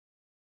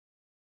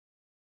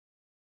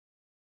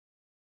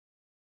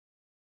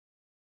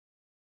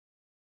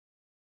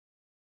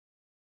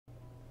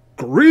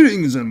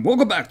Greetings and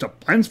welcome back to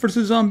Plants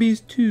vs. Zombies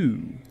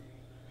 2.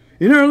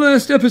 In our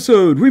last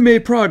episode, we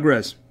made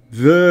progress.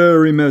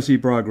 Very messy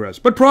progress,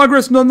 but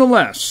progress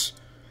nonetheless.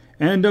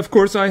 And of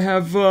course, I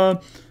have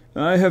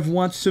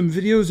watched some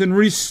videos and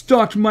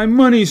restocked my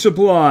money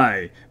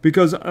supply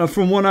because,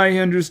 from what I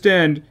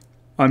understand,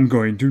 I'm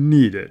going to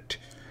need it.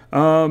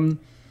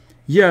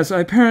 Yes,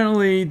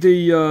 apparently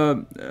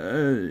the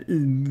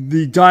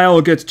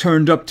dial gets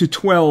turned up to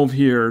 12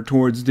 here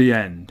towards the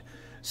end.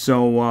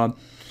 So,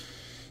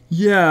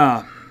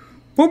 yeah.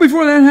 Well,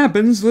 before that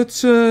happens,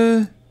 let's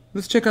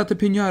check out the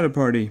piñata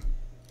party.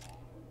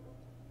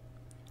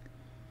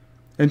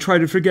 And try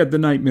to forget the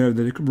nightmare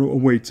that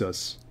awaits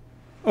us.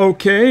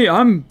 Okay,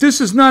 this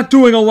is not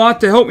doing a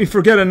lot to help me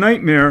forget a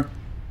nightmare.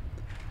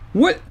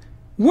 Who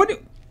would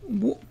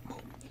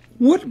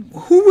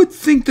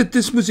think that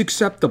this was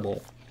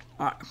acceptable?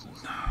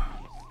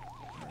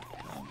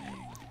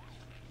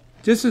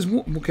 This is,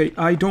 okay,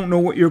 I don't know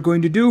what you're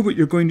going to do, but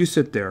you're going to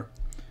sit there.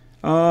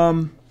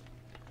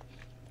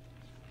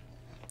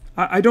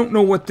 I don't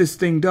know what this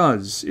thing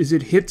does. Is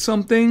it hit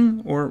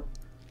something, or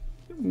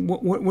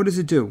what does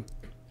it do?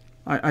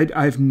 I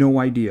have no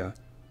idea.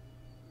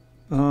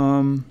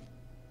 I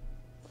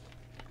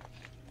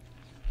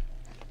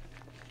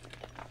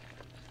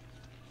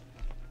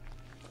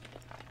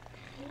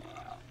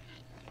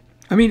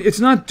mean, it's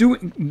not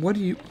doing. Why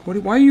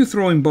are you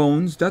throwing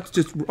bones? That's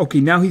just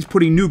okay. Now he's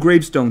putting new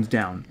gravestones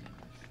down.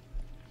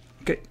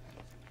 Okay.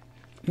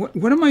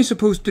 What am I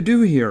supposed to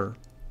do here?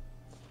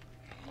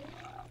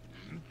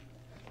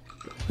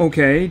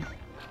 Okay.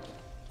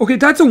 Okay,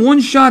 that's a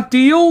one-shot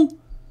deal?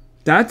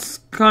 That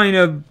kind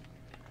of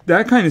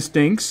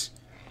stinks.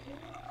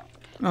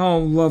 Oh,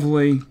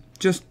 lovely.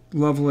 Just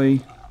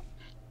lovely.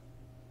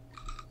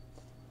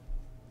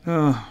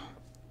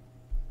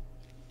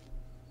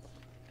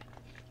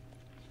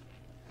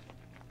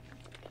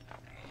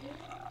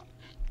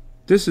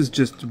 This is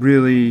just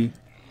really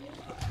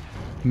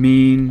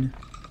mean.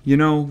 You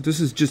know,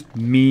 this is just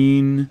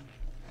mean.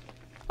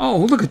 Oh,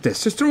 look at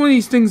this. Just throwing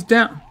these things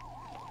down.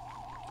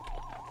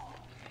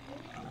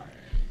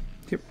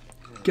 Here,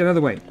 get out of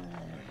the way.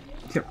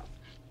 Here.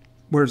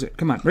 Where is it?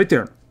 Come on, right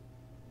there.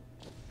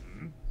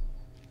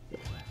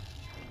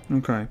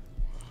 Okay.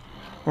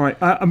 Alright,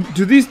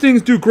 do these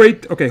things do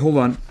great? Okay, hold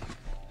on.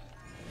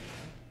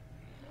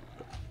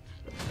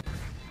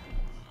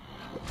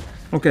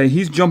 Okay,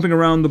 he's jumping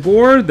around the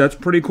board. That's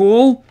pretty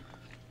cool.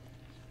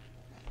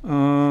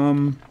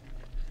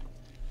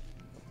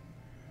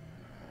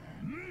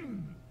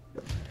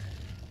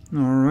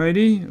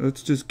 Alrighty,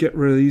 let's just get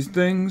rid of these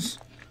things.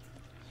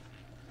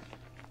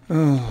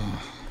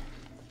 Oh.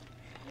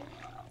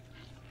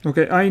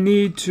 Okay, I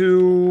need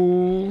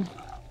to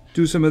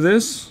do some of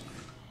this.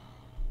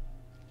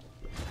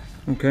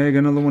 Okay, I got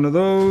another one of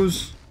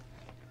those.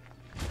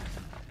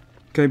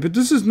 Okay, but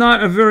this is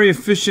not a very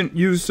efficient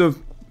use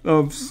of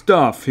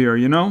stuff here,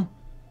 you know?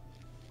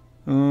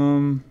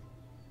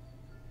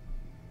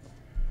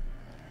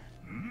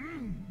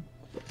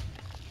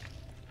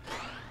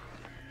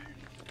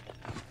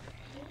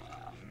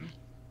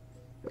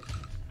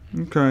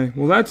 Okay,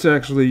 well that's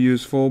actually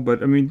useful,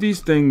 but I mean these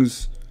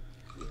things...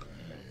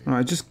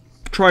 Alright, just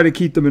try to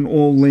keep them in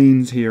all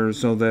lanes here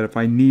so that if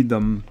I need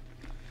them...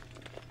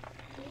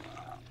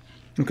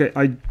 Okay,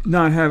 I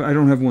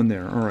don't have one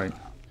there, alright.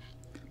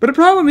 But the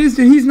problem is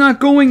that he's not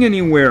going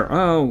anywhere.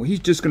 Oh, he's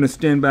just going to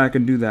stand back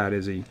and do that,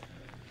 is he?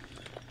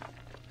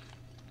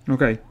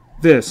 Okay,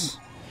 this.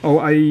 Oh,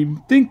 I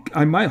think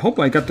I might hope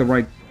I got the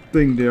right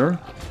thing there.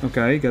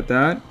 Okay, got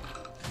that.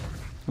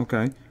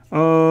 Okay.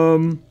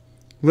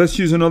 Let's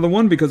use another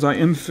one because I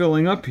am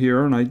filling up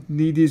here and I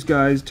need these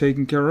guys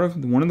taken care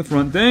of. The one in the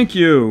front. Thank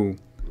you.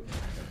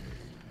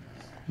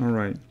 All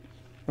right.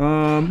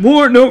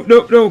 More. No.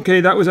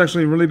 Okay, that was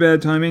actually really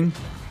bad timing.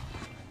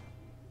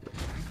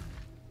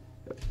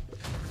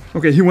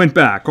 Okay, he went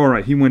back.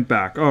 Alright, he went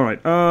back.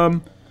 Alright,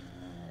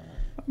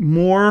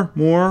 more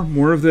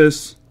of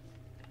this.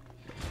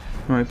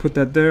 Alright, put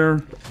that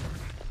there.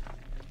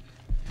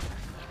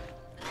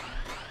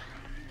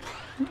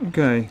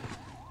 Okay.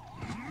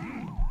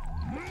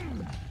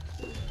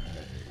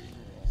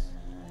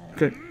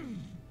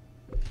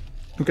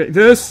 Okay,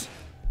 this.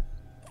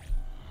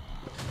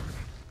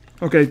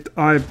 Okay,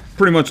 I've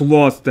pretty much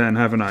lost then,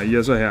 haven't I?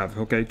 Yes, I have.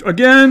 Okay,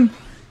 again!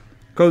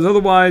 Because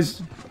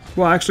otherwise...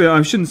 Well, actually, I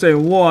shouldn't say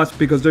lost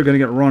because they're going to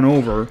get run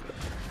over.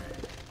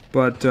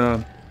 But,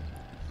 I'm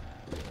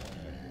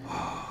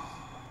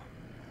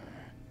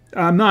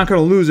not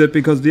going to lose it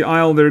because the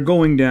aisle they're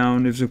going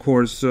down is, of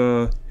course,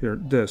 here,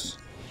 this.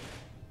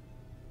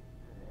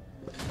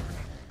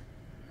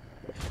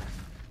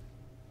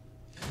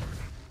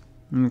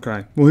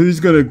 Okay. Well, he's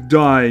going to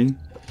die.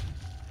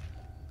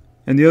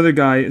 And the other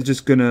guy is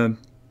just going to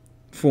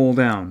fall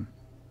down.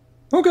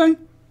 Okay.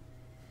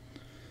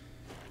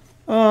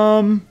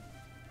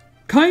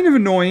 Kind of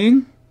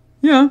annoying.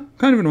 Yeah,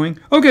 kind of annoying.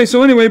 Okay,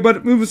 so anyway, but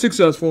it was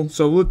successful.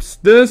 So let's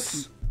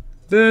this,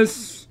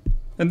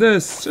 and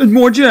this. And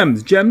more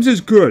gems. Gems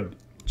is good.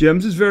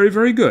 Gems is very,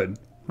 very good.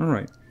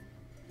 Alright.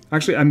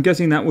 Actually, I'm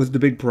guessing that was the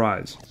big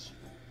prize.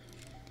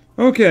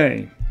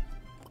 Okay.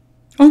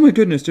 Oh my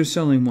goodness, they're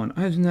selling one.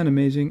 Isn't that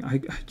amazing?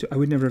 I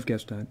would never have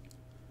guessed that.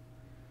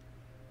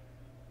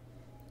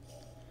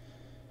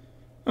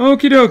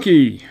 Okie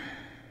dokie.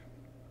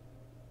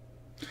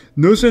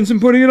 No sense in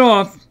putting it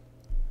off.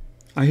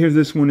 I hear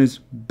this one is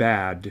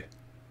bad.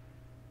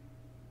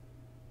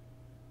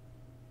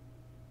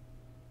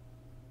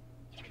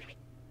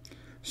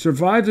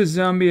 Survive the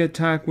zombie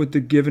attack with the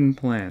given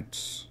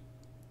plants.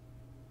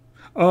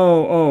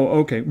 Oh,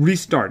 okay.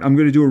 Restart. I'm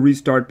going to do a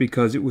restart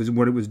because it was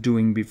what it was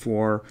doing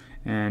before,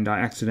 and I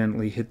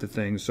accidentally hit the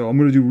thing. So I'm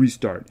going to do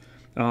restart.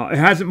 It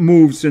hasn't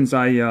moved since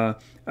I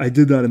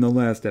did that in the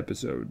last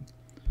episode.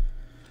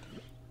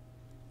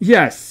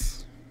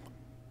 Yes.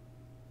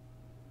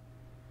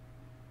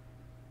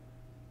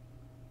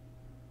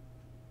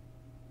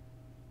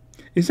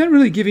 Is that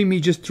really giving me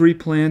just 3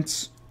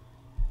 plants?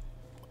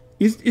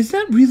 Is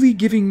that really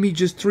giving me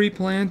just 3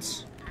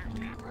 plants?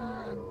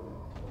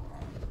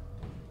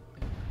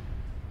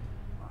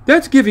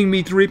 That's giving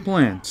me 3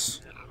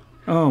 plants.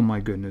 Oh my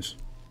goodness.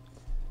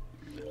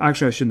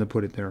 Actually, I shouldn't have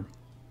put it there.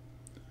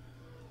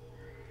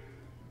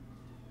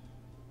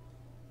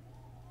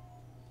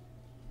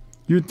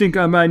 You'd think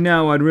by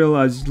now I'd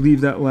realize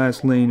leave that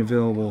last lane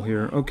available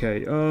here.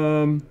 Okay,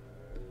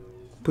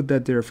 put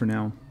that there for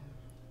now.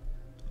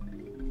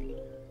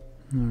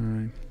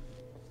 Alright.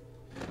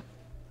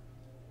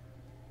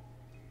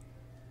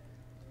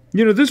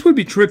 You know, this would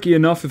be tricky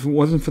enough if it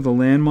wasn't for the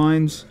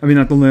landmines. I mean,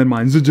 not the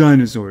landmines, the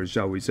dinosaurs,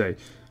 shall we say.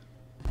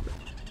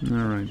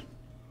 Alright.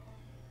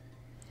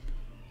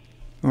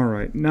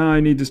 Alright, now I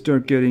need to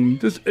start getting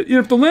this. You know,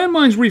 if the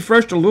landmines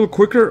refreshed a little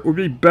quicker, it would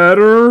be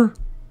better.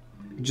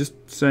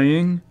 Just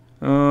saying.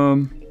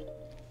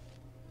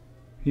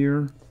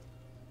 Here.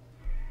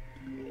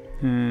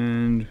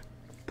 And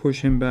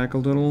push him back a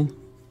little.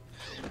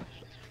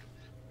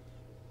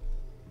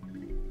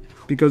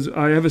 Because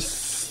I have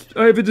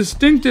a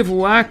distinctive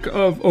lack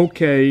of...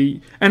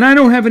 Okay. And I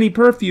don't have any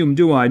perfume,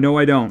 do I? No,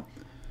 I don't.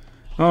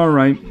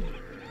 Alright.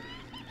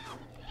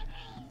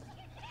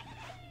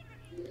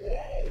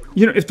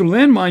 You know, if the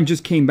landmine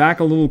just came back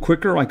a little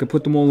quicker, I could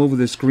put them all over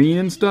the screen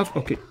and stuff.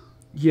 Okay.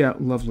 Yeah,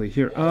 lovely.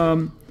 Here,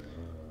 oh,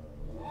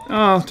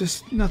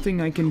 there's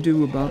nothing I can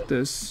do about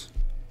this.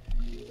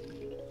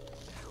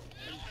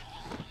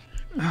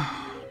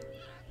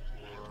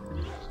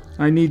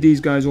 I need these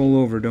guys all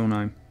over, don't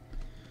I?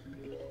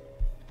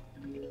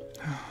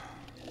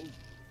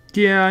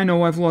 Yeah, I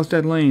know, I've lost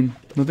that lane.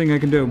 Nothing I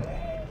can do.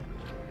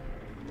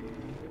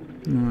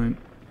 Alright.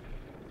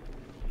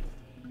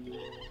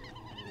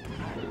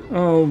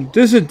 Oh,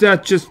 isn't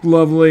that just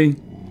lovely?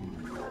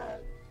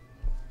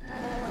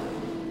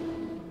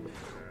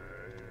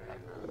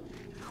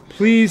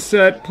 Please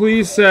set,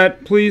 please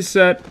set, please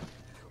set.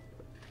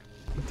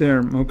 There,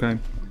 okay.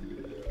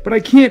 But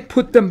I can't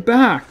put them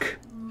back.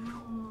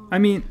 I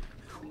mean,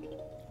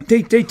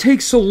 they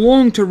take so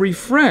long to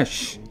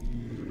refresh.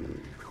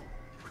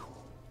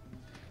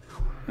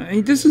 I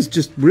mean, this is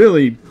just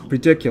really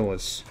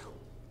ridiculous.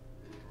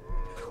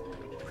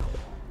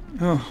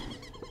 Oh.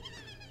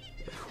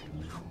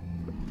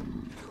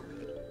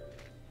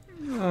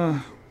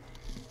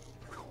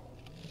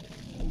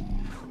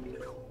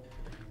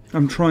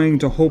 I'm trying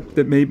to hope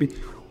that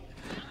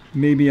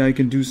maybe I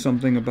can do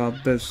something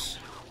about this.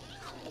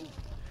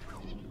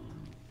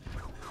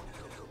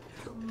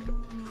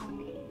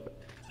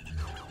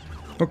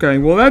 Okay,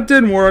 well that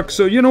didn't work,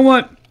 so you know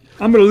what?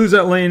 I'm gonna lose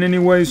that lane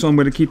anyway, so I'm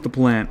gonna keep the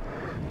plant.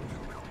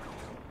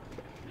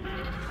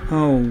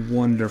 Oh,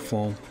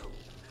 wonderful.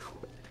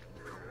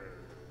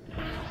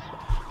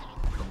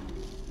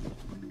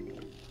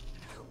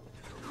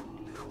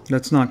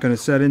 That's not gonna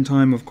set in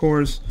time, of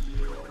course.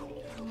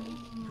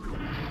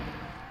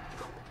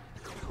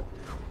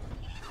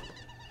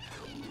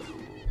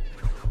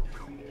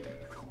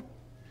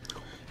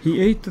 He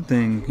ate the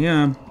thing,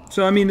 yeah.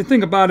 So, I mean, the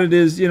thing about it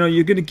is, you know,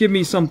 you're going to give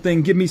me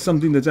something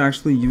that's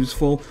actually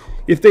useful.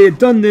 If they had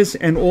done this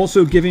and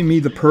also giving me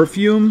the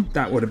perfume,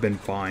 that would have been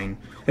fine.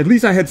 At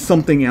least I had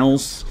something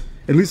else.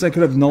 At least I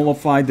could have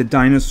nullified the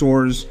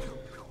dinosaurs.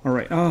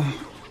 Alright,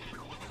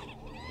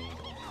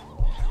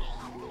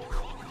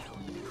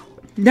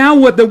 Now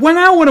what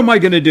am I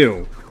going to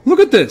do? Look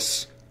at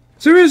this.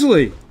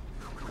 Seriously.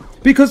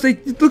 Because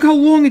look how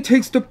long it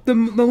takes the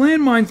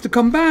landmines to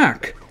come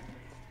back.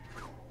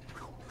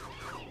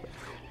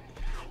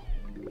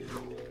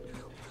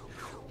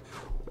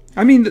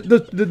 I mean,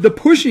 the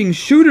pushing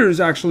shooters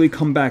actually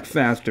come back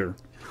faster.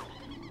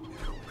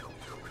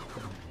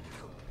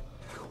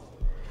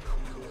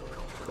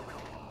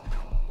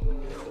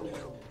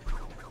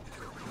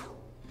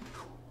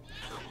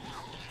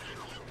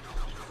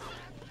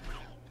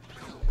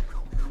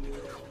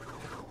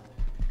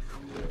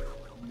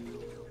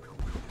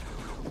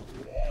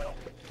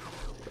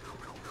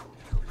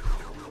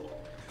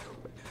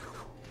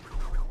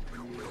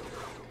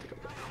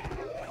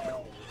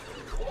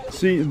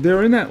 See,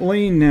 they're in that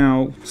lane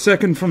now,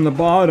 second from the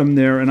bottom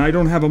there, and I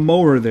don't have a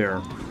mower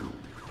there.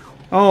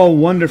 Oh,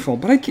 wonderful.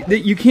 But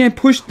you can't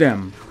push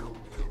them.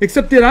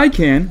 Except that I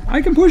can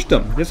push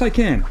them. Yes, I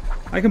can.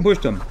 I can push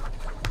them.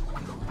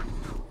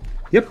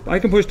 Yep, I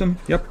can push them.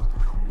 Yep.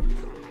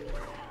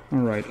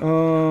 Alright,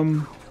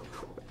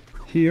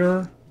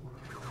 here.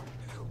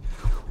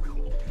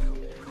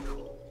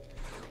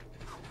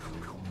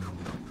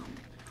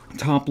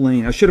 Top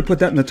lane. I should have put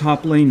that in the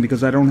top lane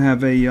because I don't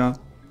have a,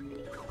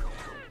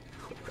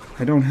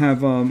 I don't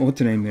have, what's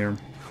the name there?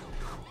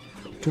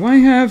 Do I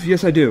have?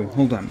 Yes, I do.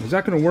 Hold on. Is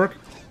that going to work?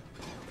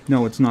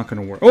 No, it's not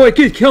going to work. Oh, I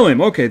can kill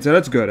him. Okay, so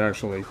that's good,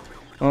 actually.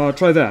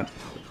 Try that.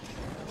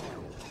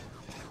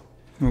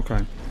 Okay.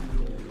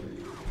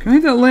 Can I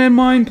have that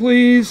landmine,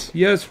 please?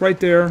 Yes, right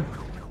there.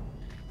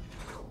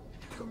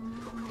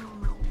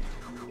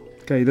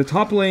 Okay, the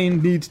top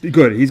lane needs to...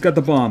 Good, he's got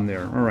the bomb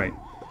there. Alright.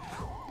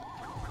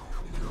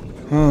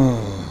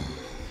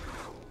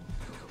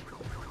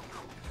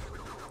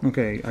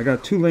 Okay, I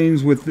got 2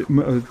 lanes with the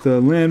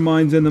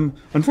landmines in them.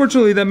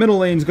 Unfortunately, that middle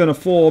lane's gonna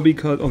fall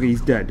because... Okay,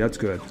 he's dead. That's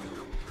good.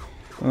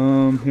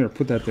 Here,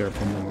 put that there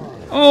for a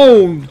moment.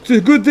 Oh! It's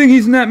a good thing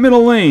he's in that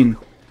middle lane.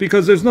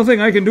 Because there's nothing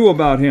I can do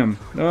about him.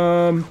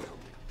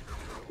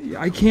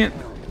 I can't...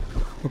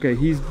 Okay,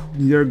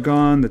 they're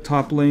gone. The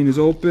top lane is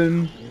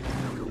open.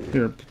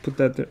 Here, put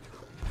that there.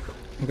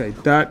 Okay,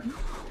 that...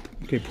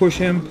 Okay, push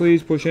him,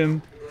 please. Push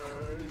him.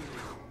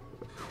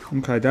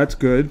 Okay, that's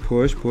good.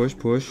 Push, push,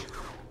 push.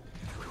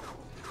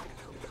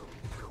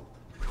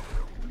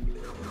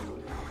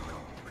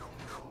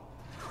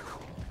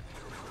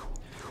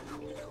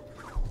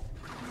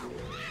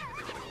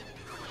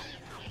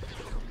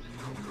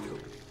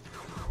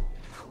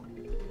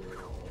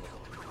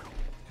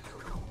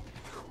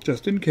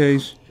 Just in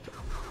case.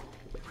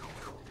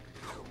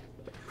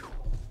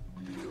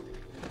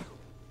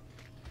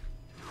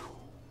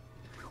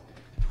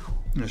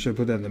 I should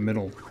put that in the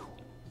middle.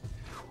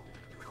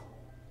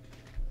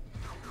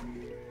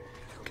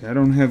 Okay, I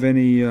don't have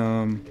any,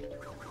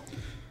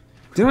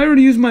 Did I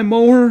already use my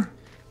mower?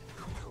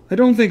 I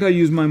don't think I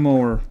used my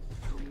mower.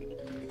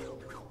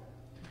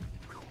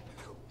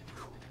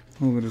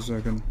 Hold it a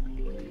second.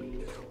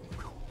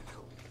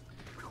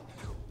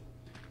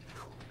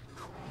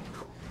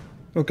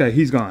 Okay,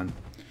 he's gone.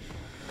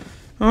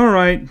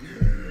 Alright.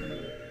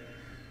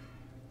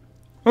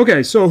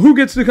 Okay, so who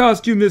gets the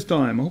costume this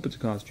time? I hope it's a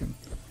costume.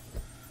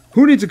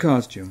 Who needs a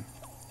costume?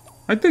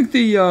 I think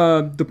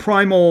the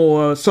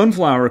primal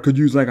sunflower could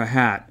use like a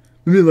hat.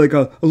 Maybe like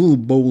a little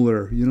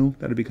bowler, you know?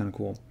 That'd be kind of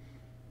cool.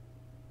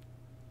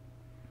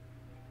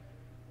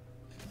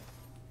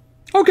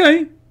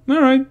 Okay,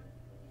 alright.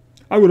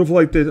 I would have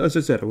liked it, as I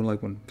said, I would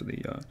like one for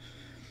the...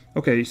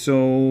 Okay,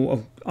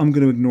 so I'm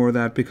going to ignore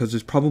that because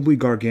it's probably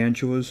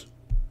gargantuas.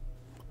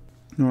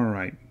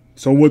 Alright,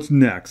 so what's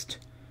next?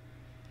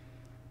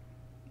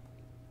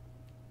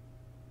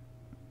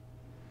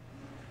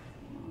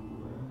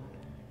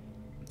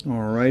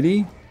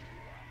 Alrighty.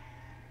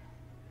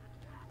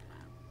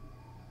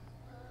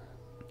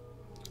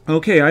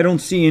 Okay, I don't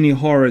see any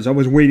horrors. I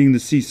was waiting to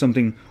see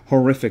something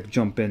horrific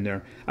jump in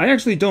there. I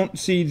actually don't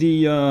see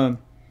the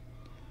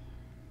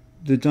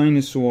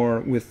dinosaur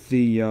with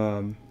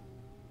the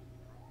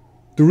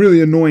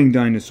really annoying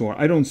dinosaur.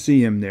 I don't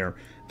see him there.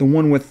 The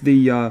one with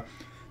the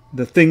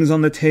things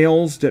on the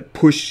tails that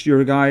push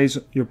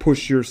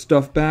push your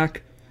stuff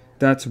back.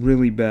 That's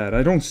really bad.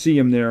 I don't see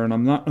him there, and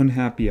I'm not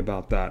unhappy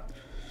about that.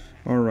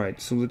 Alright,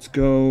 so let's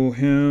go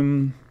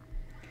him.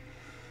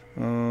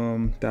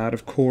 That,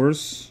 of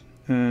course.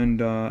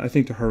 And I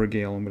think the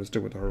Hurrigale. I'm going to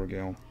stick with the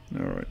Hurrigale.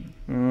 Alright.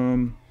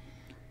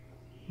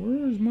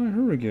 Where is my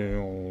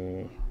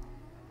Hurrigale?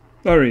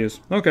 There he is.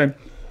 Okay.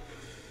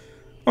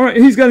 Alright,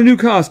 he's got a new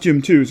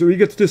costume too, so he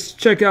gets to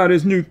check out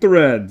his new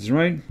threads,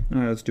 right?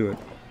 Alright, let's do it.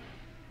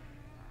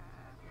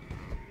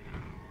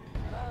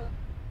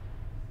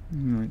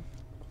 Alright.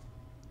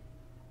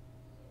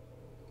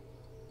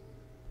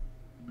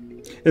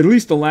 At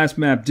least the last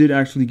map did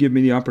actually give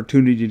me the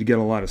opportunity to get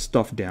a lot of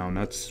stuff down.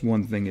 That's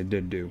one thing it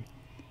did do.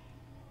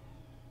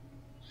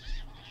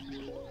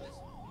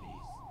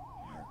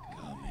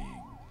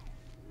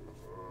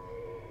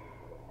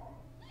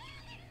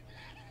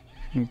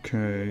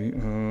 Okay,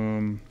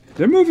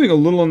 they're moving a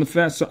little on the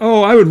fast side.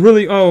 Oh, I would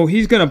really... Oh,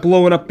 he's gonna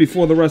blow it up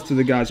before the rest of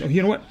the guys. Oh,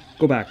 you know what?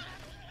 Go back.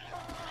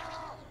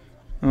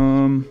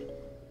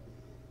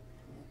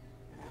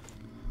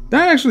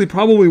 That actually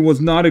probably was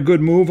not a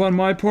good move on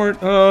my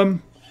part.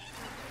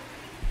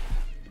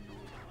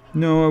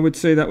 No, I would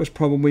say that was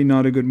probably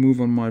not a good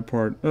move on my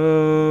part.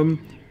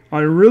 I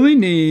really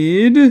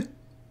need...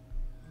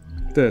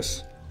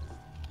 this.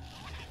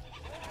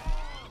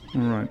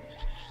 Alright.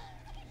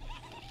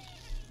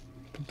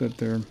 Put that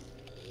there.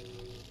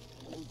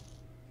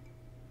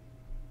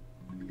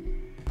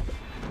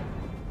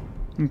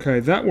 Okay,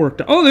 that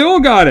worked out. Oh, they all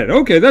got it!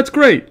 Okay, that's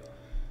great!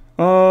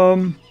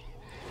 Him!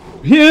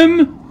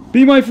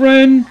 Be my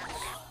friend!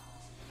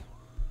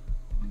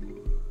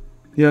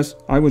 Yes,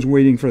 I was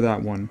waiting for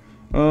that one.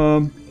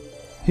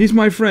 He's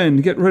my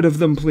friend. Get rid of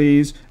them,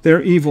 please.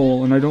 They're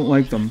evil, and I don't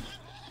like them.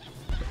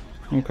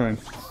 Okay.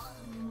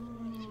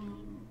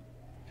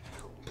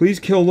 Please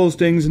kill those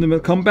things in the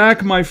middle. Come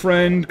back, my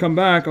friend. Come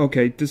back.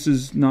 Okay, this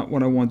is not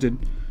what I wanted.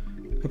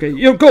 Okay,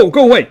 yo, go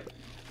away.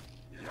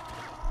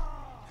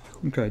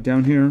 Okay,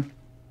 down here.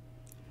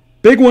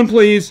 Big one,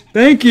 please.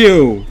 Thank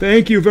you.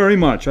 Thank you very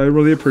much. I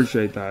really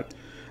appreciate that.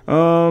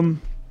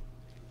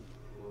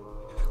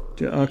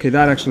 Okay,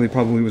 that actually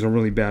probably was a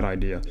really bad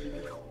idea.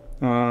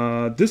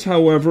 This,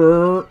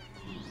 however,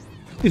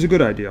 is a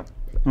good idea.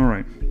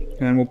 Alright.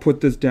 And we'll put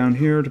this down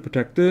here to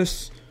protect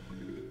this.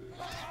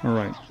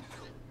 Alright.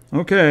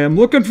 Okay, I'm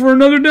looking for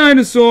another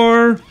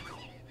dinosaur.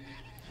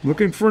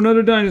 Looking for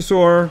another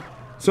dinosaur.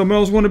 Someone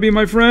else want to be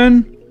my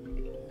friend?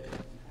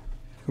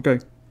 Okay.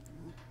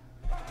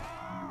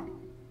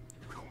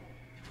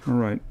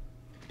 Alright.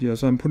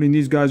 Yes, I'm putting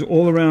these guys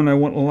all around. I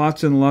want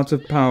lots and lots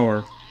of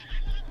power.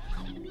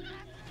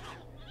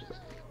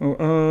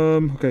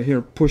 Oh, okay,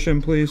 here, push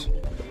him, please.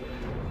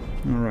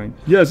 Alright.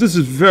 Yes, this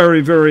is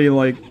very, very,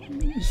 like,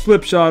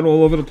 slipshod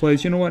all over the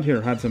place. You know what? Here,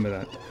 have some of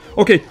that.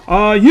 Okay,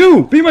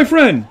 you! Be my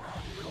friend!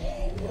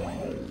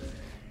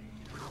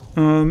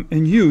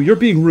 And you're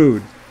being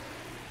rude.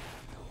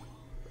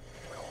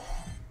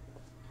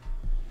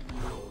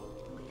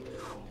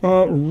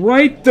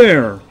 Right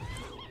there.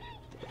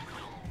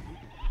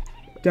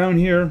 Down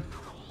here.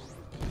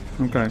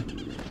 Okay.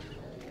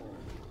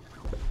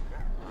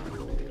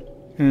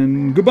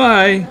 And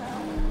goodbye.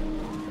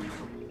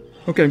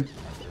 Okay.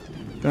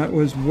 That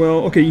was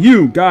well. Okay,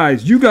 you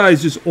guys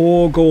just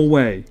all go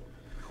away.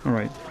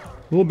 Alright.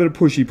 A little bit of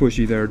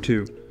pushy there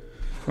too.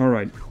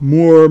 Alright.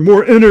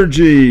 More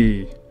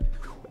energy.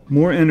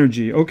 More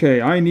energy.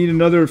 Okay, I need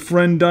another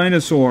friend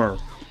dinosaur.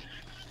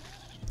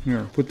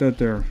 Here, put that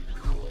there.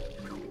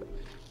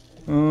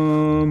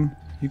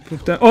 You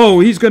put that.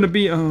 Oh, he's gonna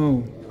be.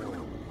 Oh,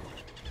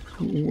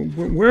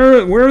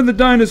 where are the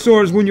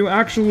dinosaurs when you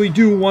actually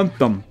do want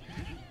them?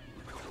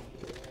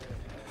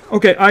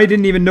 Okay, I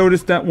didn't even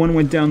notice that one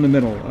went down the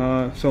middle.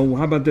 So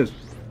how about this?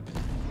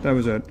 That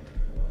was it.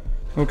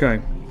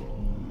 Okay.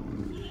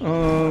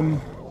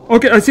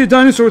 Okay, I see a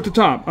dinosaur at the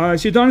top. I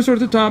see a dinosaur at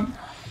the top.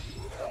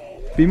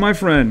 Be my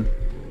friend.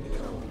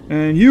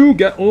 And you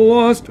get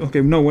lost.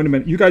 Okay, no, wait a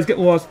minute. You guys get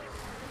lost.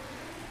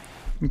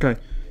 Okay.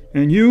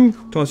 And you,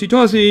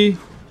 tossy.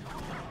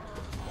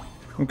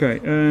 Okay,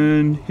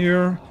 and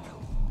here.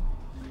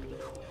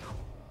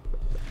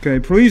 Okay,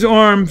 please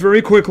arm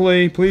very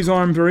quickly. Please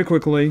arm very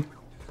quickly.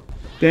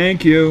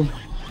 Thank you.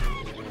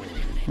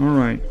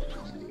 Alright.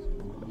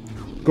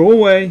 Go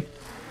away.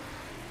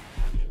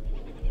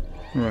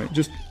 Alright,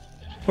 just...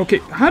 Okay,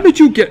 how did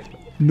you get...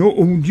 No,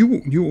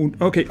 you...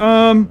 Okay,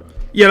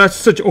 yeah, that's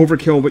such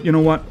overkill, but you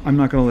know what? I'm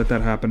not gonna let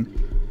that happen.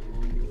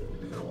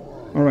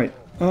 Alright.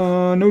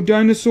 No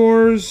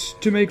dinosaurs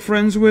to make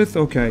friends with?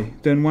 Okay,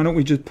 then why don't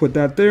we just put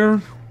that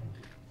there?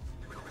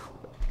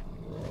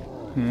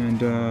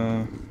 And,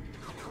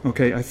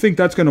 okay, I think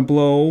that's gonna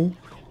blow.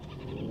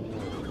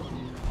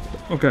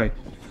 Okay.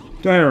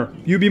 There,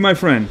 you be my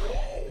friend.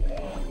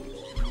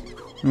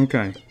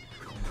 Okay.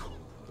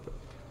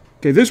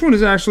 Okay, this one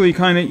is actually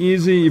kind of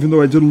easy, even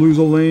though I did lose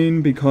a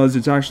lane, because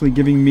it's actually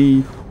giving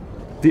me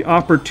the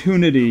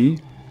opportunity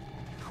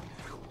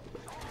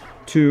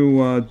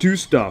to, do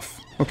stuff.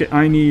 Okay,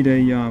 I need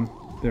a,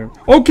 there.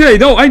 Okay,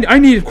 no, I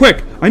need it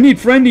quick. I need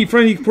friendly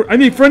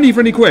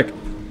quick.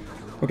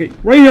 Okay,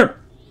 right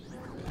here.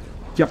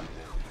 Yep.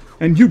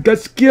 And you got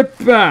skip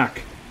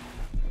back.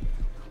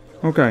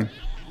 Okay.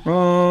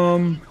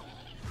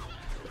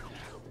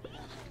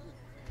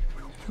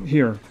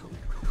 Here.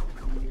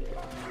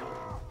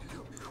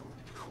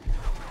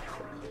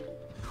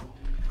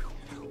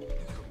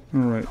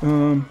 Alright,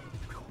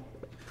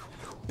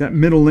 that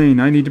middle lane.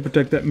 I need to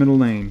protect that middle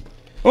lane.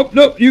 Oh,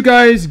 no, you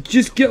guys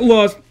just get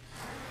lost.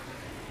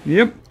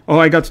 Yep. Oh,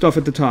 I got stuff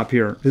at the top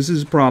here. This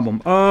is a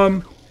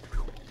problem.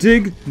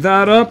 Dig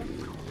that up.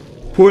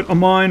 Put a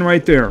mine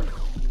right there.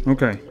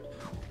 Okay.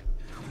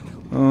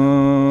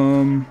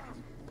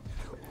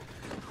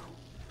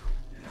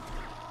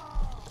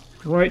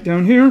 Right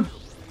down here.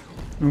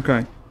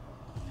 Okay.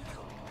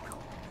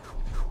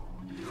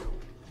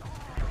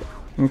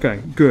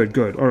 Okay,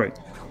 good. Alright.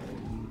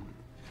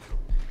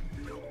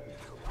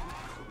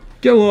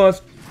 Get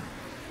lost.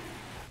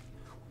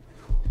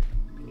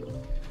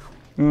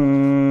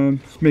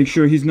 Make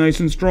sure he's nice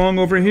and strong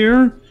over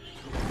here.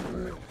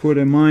 Put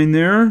a mine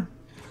there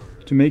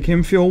to make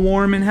him feel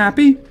warm and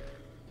happy.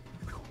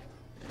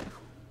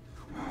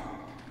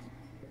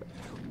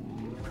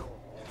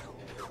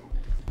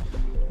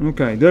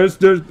 Okay,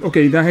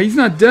 okay, he's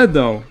not dead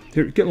though.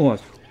 Here, get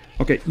lost.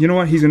 Okay, you know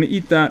what? He's gonna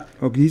eat that.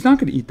 Okay, he's not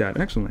gonna eat that.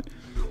 Excellent.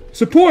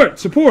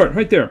 Support,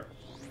 right there.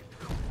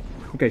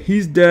 Okay,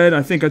 he's dead.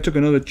 I think I took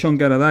another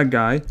chunk out of that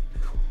guy.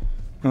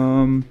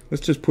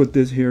 Let's just put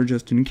this here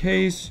just in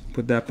case.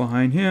 Put that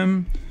behind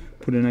him.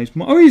 Put a nice...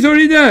 Oh, he's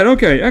already dead.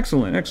 Okay,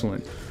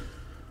 excellent.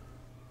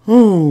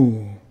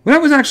 Oh,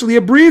 that was actually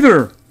a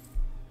breather.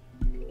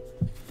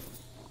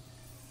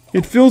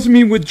 It fills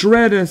me with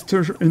dread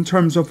in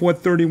terms of what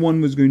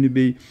 31 was going to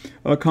be.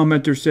 A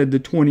commenter said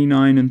that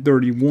 29 and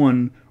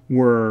 31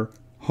 were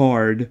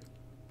hard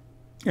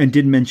and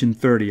did mention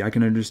 30. I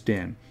can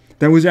understand.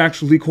 That was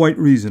actually quite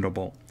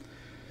reasonable.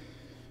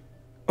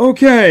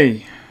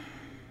 Okay.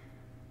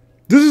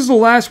 This is the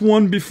last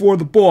one before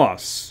the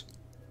boss.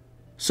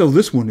 So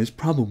this one is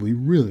probably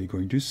really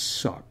going to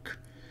suck.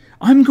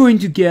 I'm going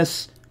to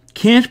guess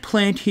can't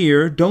plant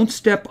here. Don't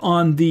step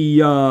on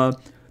the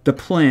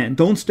plant.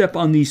 Don't step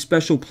on these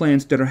special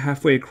plants that are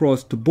halfway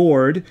across the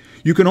board.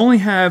 You can only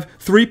have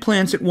 3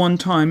 plants at one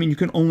time, and you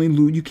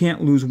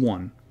can't lose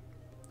 1.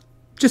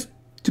 Just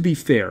to be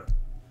fair.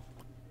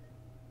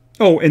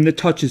 Oh, and the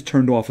touch is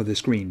turned off of the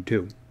screen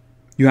too.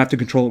 You have to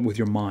control it with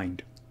your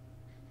mind.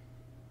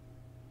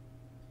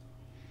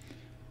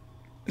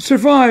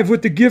 Survive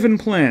with the given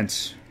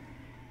plants.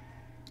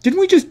 Didn't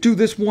we just do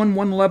this one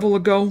level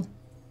ago?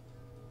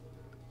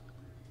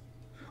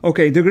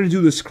 Okay, they're going to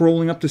do the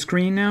scrolling up the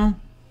screen now.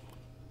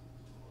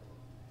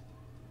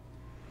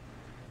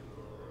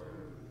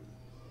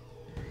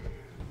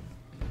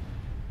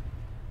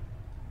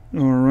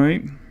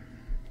 Alright.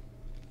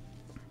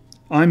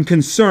 I'm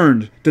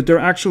concerned that they're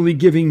actually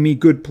giving me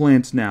good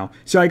plants now.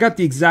 So I got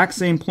the exact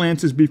same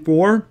plants as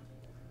before.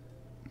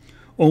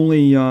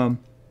 Only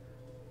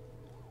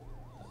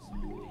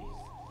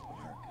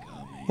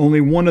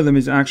one of them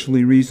is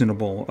actually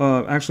reasonable.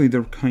 Actually,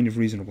 they're kind of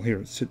reasonable.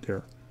 Here, sit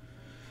there.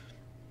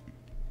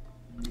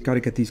 Gotta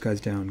get these guys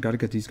down. Gotta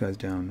get these guys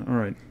down.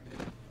 Alright.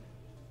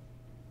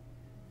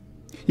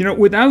 You know,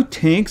 without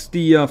tanks,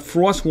 the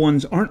frost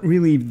ones aren't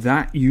really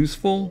that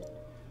useful.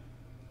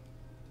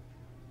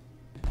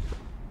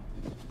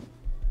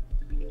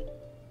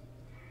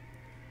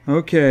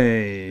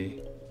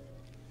 Okay.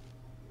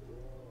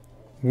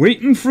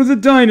 Waiting for the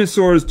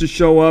dinosaurs to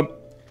show up.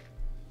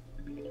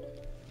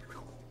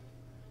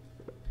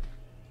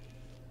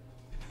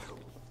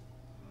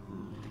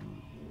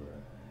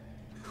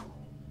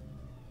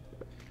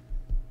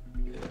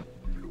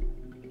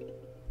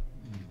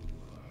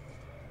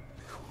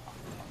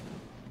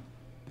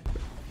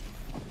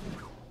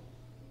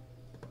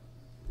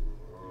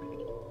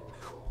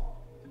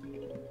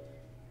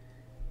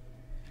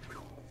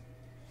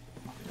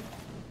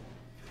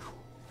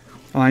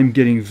 I'm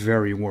getting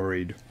very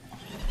worried.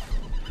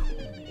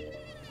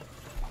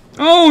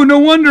 Oh, no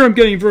wonder I'm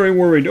getting very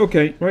worried.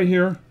 Okay, right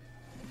here.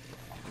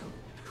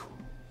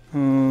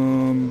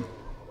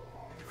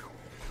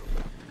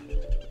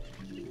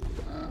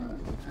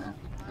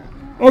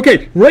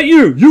 Okay, right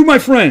you! You, my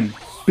friend!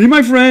 Be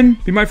my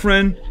friend! Be my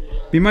friend!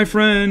 Be my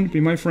friend!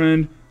 Be my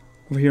friend!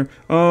 Over here.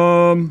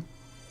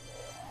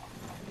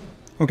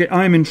 Okay,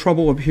 I'm in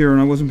trouble up here and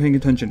I wasn't paying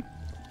attention.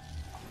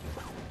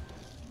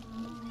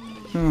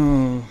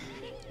 Oh...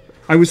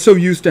 I was so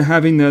used to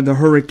having the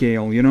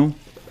hurricane, you know?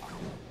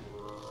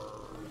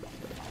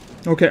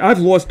 Okay, I've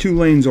lost 2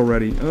 lanes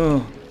already.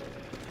 Ugh.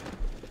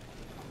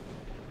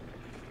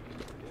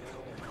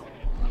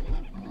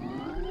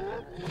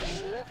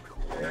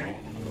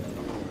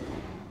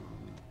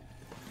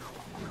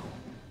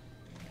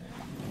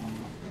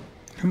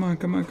 Come on,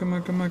 come on, come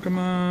on, come on, come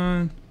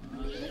on.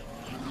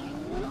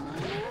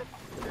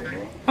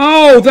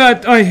 Oh,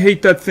 I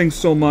hate that thing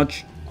so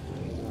much.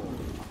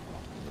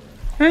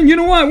 And you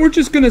know what? We're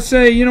just gonna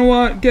say, you know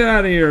what? Get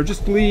out of here.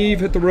 Just leave,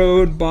 hit the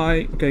road,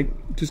 bye. Okay,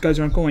 these guys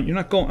aren't going. You're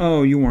not going.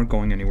 Oh, you weren't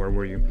going anywhere,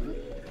 were you?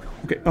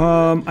 Okay,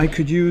 I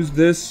could use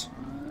this.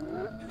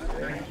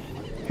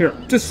 Here,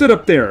 just sit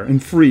up there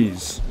and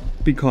freeze.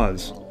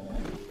 Because.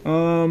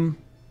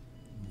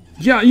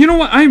 Yeah, you know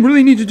what? I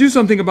really need to do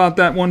something about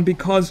that one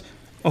because...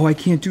 Oh, I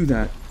can't do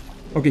that.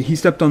 Okay, he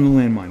stepped on the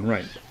landmine,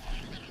 right.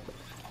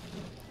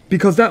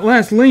 Because that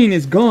last lane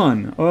is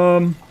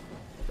gone.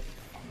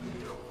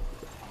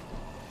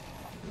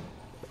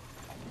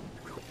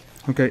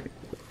 Okay.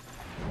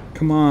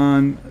 Come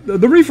on.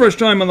 The refresh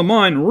time on the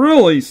mine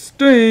really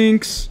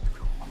stinks.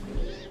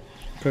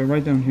 Okay,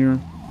 right down here.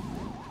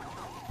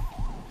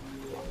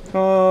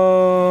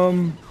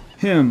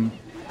 Him.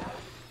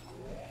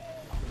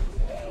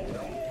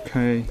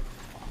 Okay.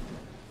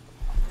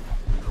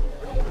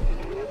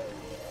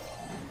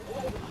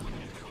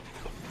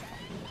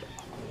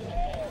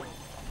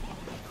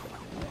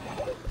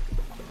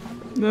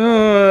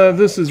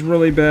 This is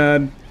really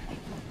bad.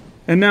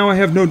 And now I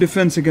have no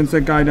defense against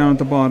that guy down at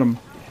the bottom.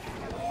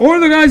 Or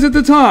the guys at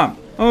the top.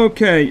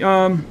 Okay,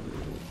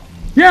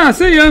 yeah,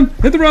 see ya!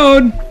 Hit the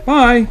road!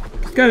 Bye!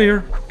 Get out of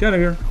here. Get out of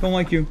here. Don't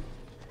like you.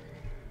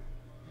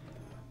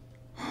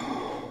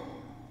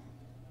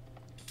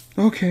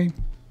 Okay.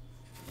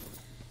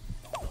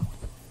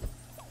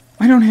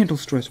 I don't handle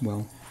stress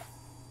well.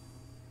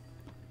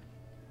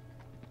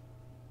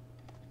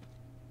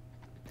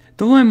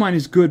 The landmine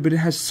is good, but it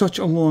has such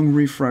a long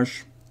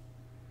refresh.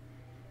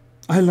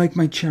 I like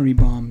my cherry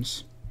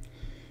bombs.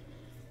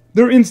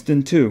 They're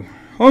instant, too.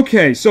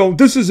 Okay, so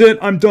this is it.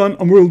 I'm done.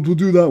 We'll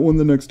do that one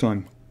the next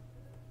time.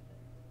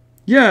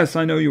 Yes,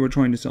 I know you were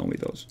trying to sell me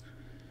those.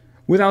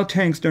 Without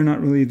tanks, they're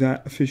not really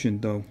that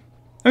efficient, though.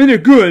 I mean, they're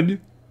good.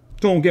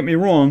 Don't get me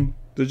wrong.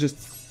 They're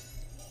just...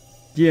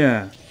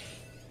 yeah.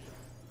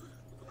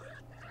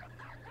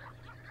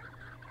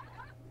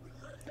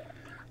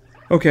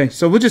 Okay,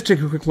 so we'll just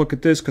take a quick look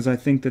at this, because I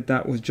think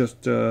that was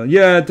just,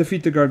 yeah,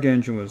 defeat the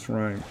Gargantuas,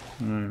 right.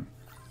 Alright.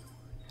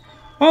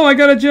 Oh, I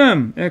got a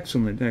gem!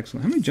 Excellent,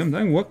 excellent. How many gems?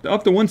 I walked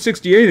up to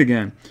 168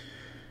 again.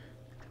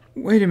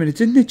 Wait a minute,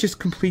 didn't it just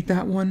complete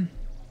that one?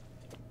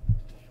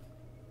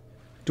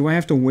 Do I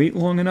have to wait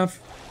long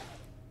enough?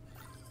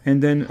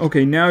 And then,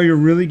 okay, now you're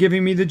really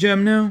giving me the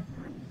gem now?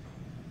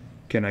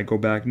 Can I go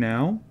back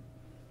now?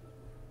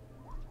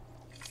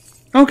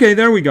 Okay,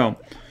 there we go.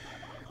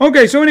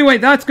 Okay, so anyway,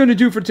 that's going to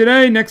do for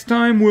today. Next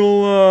time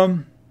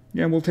we'll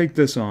take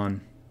this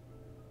on.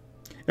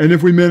 And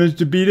if we manage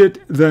to beat it,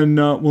 then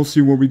we'll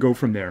see where we go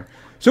from there.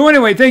 So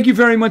anyway, thank you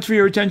very much for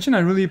your attention. I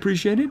really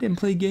appreciate it. And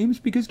play games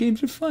because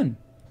games are fun.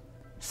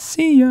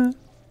 See ya!